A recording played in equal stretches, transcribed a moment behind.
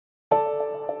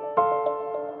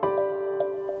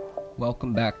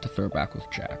Welcome back to Throwback with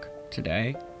Jack.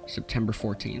 Today, September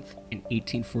 14th, in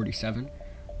 1847,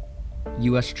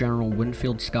 U.S. General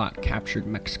Winfield Scott captured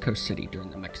Mexico City during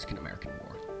the Mexican-American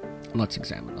War. Let's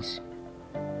examine this.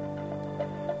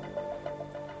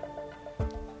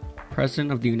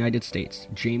 President of the United States,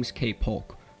 James K.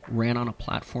 Polk, ran on a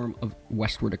platform of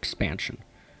westward expansion,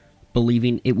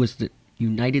 believing it was the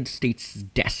United States'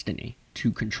 destiny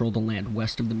to control the land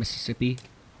west of the Mississippi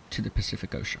to the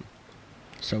Pacific Ocean.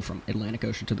 So from Atlantic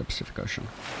Ocean to the Pacific Ocean.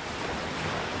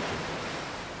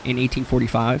 In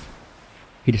 1845,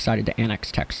 he decided to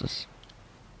annex Texas.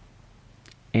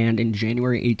 And in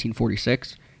January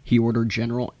 1846, he ordered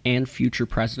General and future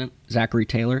President Zachary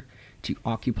Taylor to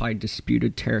occupy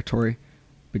disputed territory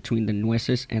between the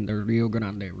Nueces and the Rio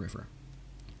Grande River.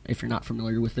 If you're not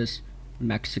familiar with this,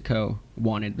 Mexico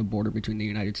wanted the border between the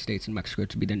United States and Mexico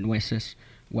to be the Nueces,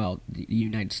 while the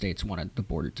United States wanted the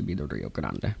border to be the Rio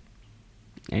Grande.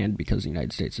 And because the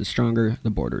United States is stronger,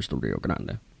 the border is the Rio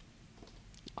Grande.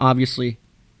 Obviously,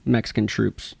 Mexican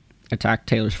troops attacked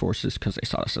Taylor's forces because they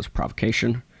saw this as a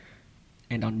provocation.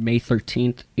 And on May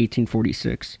 13th,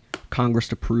 1846,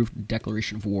 Congress approved the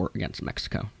declaration of war against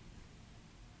Mexico.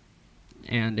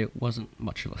 And it wasn't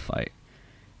much of a fight.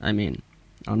 I mean,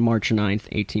 on March 9th,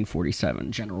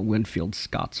 1847, General Winfield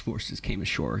Scott's forces came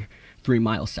ashore 3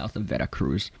 miles south of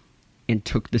Veracruz and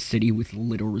took the city with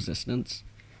little resistance.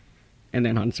 And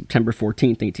then on September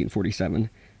 14th, 1847,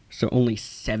 so only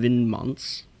 7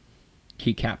 months,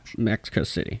 he captured Mexico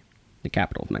City, the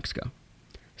capital of Mexico.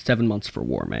 7 months for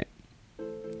war, mate.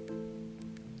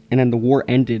 And then the war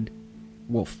ended,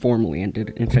 well, formally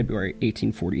ended, in February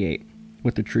 1848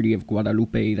 with the Treaty of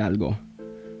Guadalupe Hidalgo,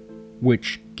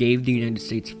 which gave the United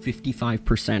States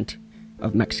 55%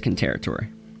 of Mexican territory,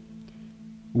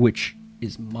 which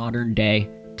is modern-day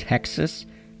Texas,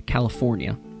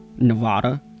 California,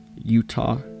 Nevada,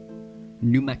 Utah,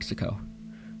 New Mexico,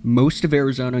 most of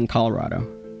Arizona and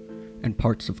Colorado, and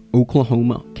parts of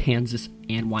Oklahoma, Kansas,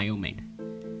 and Wyoming.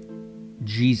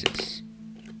 Jesus.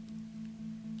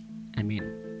 I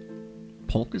mean,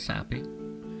 Polk is happy.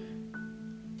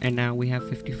 And now we have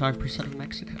 55% of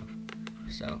Mexico.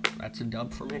 So, that's a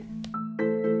dub for me.